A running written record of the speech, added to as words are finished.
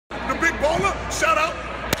baller. Shout out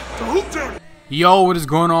to Hoop Journey. Yo, what is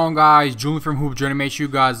going on, guys? Julian from Hoop Journey. Make sure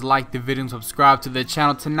you guys like the video and subscribe to the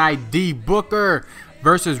channel. Tonight, D Booker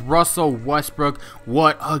versus Russell Westbrook.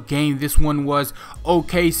 What a game this one was.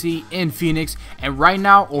 OKC in Phoenix, and right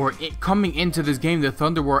now, coming into this game, the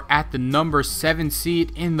Thunder were at the number 7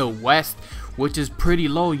 seed in the West, which is pretty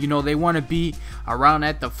low. You know, they want to be around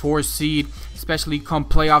at the 4 seed, especially come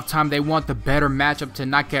playoff time. They want the better matchup to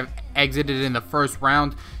not get exited in the first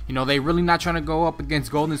round. You know, they really not trying to go up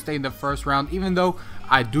against Golden State in the first round, even though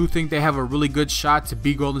I do think they have a really good shot to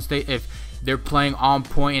beat Golden State if they're playing on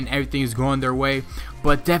point and everything is going their way.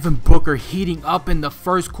 But Devin Booker heating up in the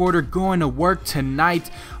first quarter, going to work tonight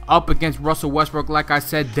up against Russell Westbrook. Like I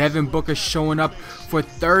said, Devin Booker showing up for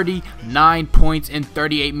 39 points in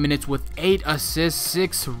 38 minutes with 8 assists,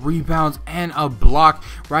 6 rebounds, and a block.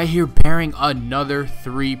 Right here, bearing another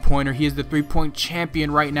three-pointer. He is the three-point champion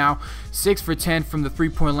right now. 6 for 10 from the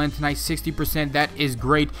three-point line tonight, 60%. That is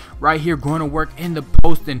great. Right here, going to work in the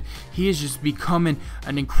post, and he is just becoming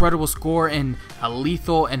an incredible scorer and a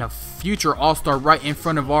lethal and a future all-star right in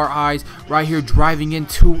front of our eyes. Right here, driving in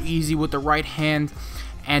too easy with the right hand.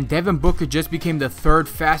 And Devin Booker just became the 3rd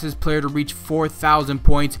fastest player to reach 4,000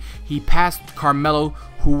 points. He passed Carmelo,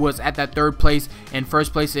 who was at that 3rd place. In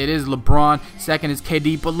 1st place, it is LeBron. 2nd is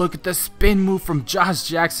KD. But look at the spin move from Josh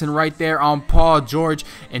Jackson right there on Paul George.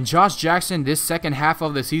 And Josh Jackson, this second half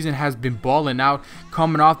of the season, has been balling out,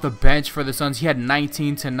 coming off the bench for the Suns. He had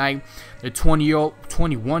 19 tonight. The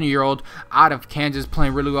 21-year-old out of Kansas,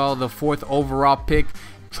 playing really well. The 4th overall pick.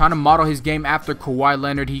 Trying to model his game after Kawhi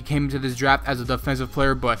Leonard. He came into this draft as a defensive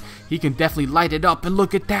player, but he can definitely light it up. And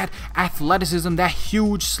look at that athleticism, that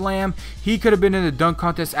huge slam. He could have been in the dunk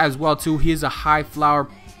contest as well too. He is a high flower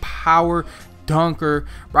power dunker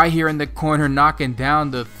right here in the corner, knocking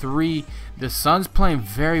down the 3. The Suns playing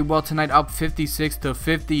very well tonight, up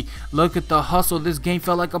 56-50. Look at the hustle. This game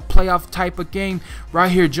felt like a playoff type of game. Right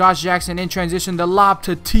here, Josh Jackson in transition, the lob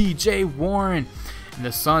to TJ Warren. And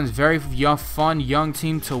the Suns, very fun young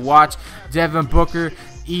team to watch. Devin Booker,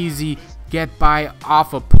 easy get by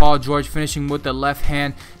off of Paul George, finishing with the left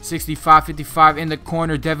hand. 65-55 in the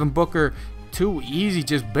corner. Devin Booker, too easy,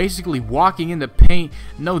 just basically walking in the paint.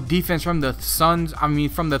 No defense from the Suns,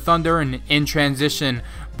 from the Thunder, and in transition.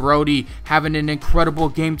 Brody having an incredible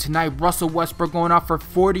game tonight. Russell Westbrook going off for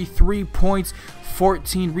 43 points,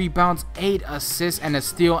 14 rebounds, 8 assists, and a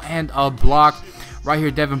steal and a block. Right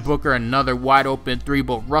here, Devin Booker, another wide open 3,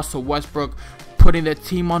 but Russell Westbrook putting the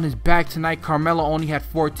team on his back tonight. Carmelo only had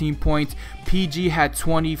 14 points. PG had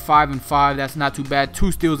 25 and 5. That's not too bad.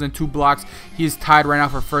 2 steals and 2 blocks. He is tied right now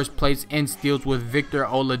for 1st place in steals with Victor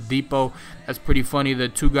Oladipo. That's pretty funny. The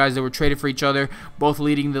 2 guys that were traded for each other, both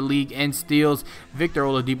leading the league in steals. Victor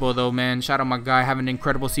Oladipo, though, man, shout out my guy, having an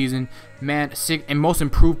incredible season, man. And most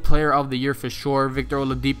improved player of the year for sure. Victor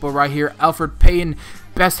Oladipo right here. Elfrid Payton,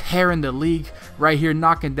 best hair in the league right here,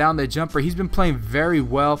 knocking down the jumper. He's been playing very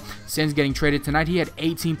well since getting traded tonight. He had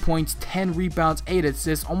 18 points, 10 rebounds, 8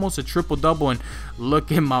 assists, almost a triple-double. And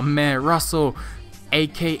look at my man Russell,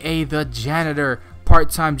 aka the janitor,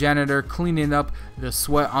 part-time janitor, cleaning up the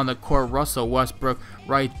sweat on the court. Russell Westbrook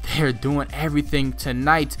right there doing everything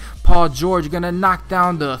tonight. Paul George gonna knock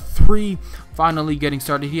down the 3. Finally getting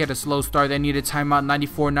started. He had a slow start. They needed timeout.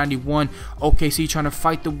 94-91. OKC trying to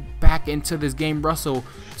fight the back into this game. Russell,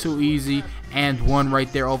 too easy. And 1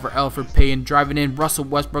 right there over Elfrid Payton. Driving in Russell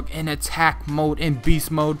Westbrook in attack mode, in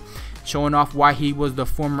beast mode, showing off why he was the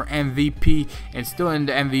former MVP and still in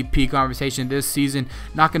the MVP conversation this season.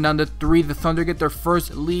 Knocking down the 3. The Thunder get their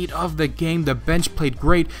first lead of the game. The bench played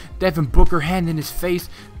great. Devin Booker, hand in his face,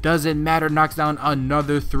 doesn't matter, knocks down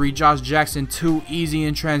another 3. Josh Jackson, too easy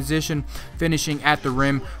in transition, finishing at the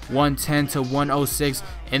rim. 110-106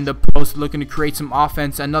 in the post, looking to create some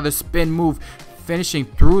offense. Another spin move, finishing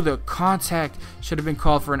through the contact. Should have been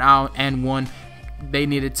called for an out and 1. They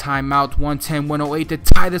needed timeout. 110-108 to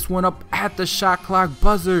tie this one up at the shot clock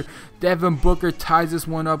buzzer. Devin Booker ties this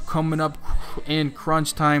one up, coming up in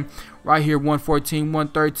crunch time. Right here,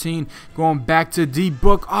 114-113. Going back to D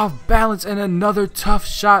Book, off balance, and another tough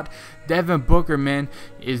shot. Devin Booker, man,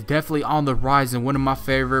 is definitely on the rise and one of my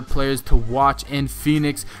favorite players to watch in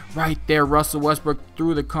Phoenix. Right there, Russell Westbrook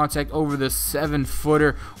threw the contact over the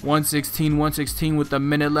 7-footer. 116 with a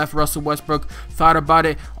minute left. Russell Westbrook thought about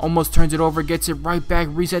it, almost turns it over, gets it right back,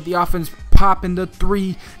 reset the offense, popping the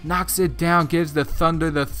 3, knocks it down, gives the Thunder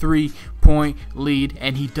the 3-point lead,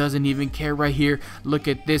 and he doesn't even care right here. Look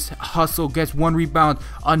at this hustle, gets 1 rebound,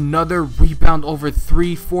 another rebound over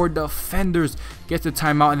 3-4 defenders, gets the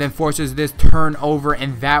timeout, and then forces this turnover,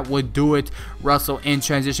 and that would do it. Russell in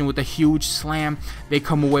transition with a huge slam. They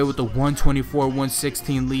come away with a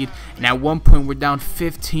 124-116 lead, and at one point we're down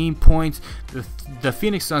 15 points. The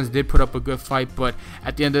Phoenix Suns did put up a good fight, but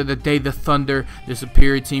at the end of the day, the Thunder, the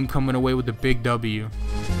superior team, coming away with the big W.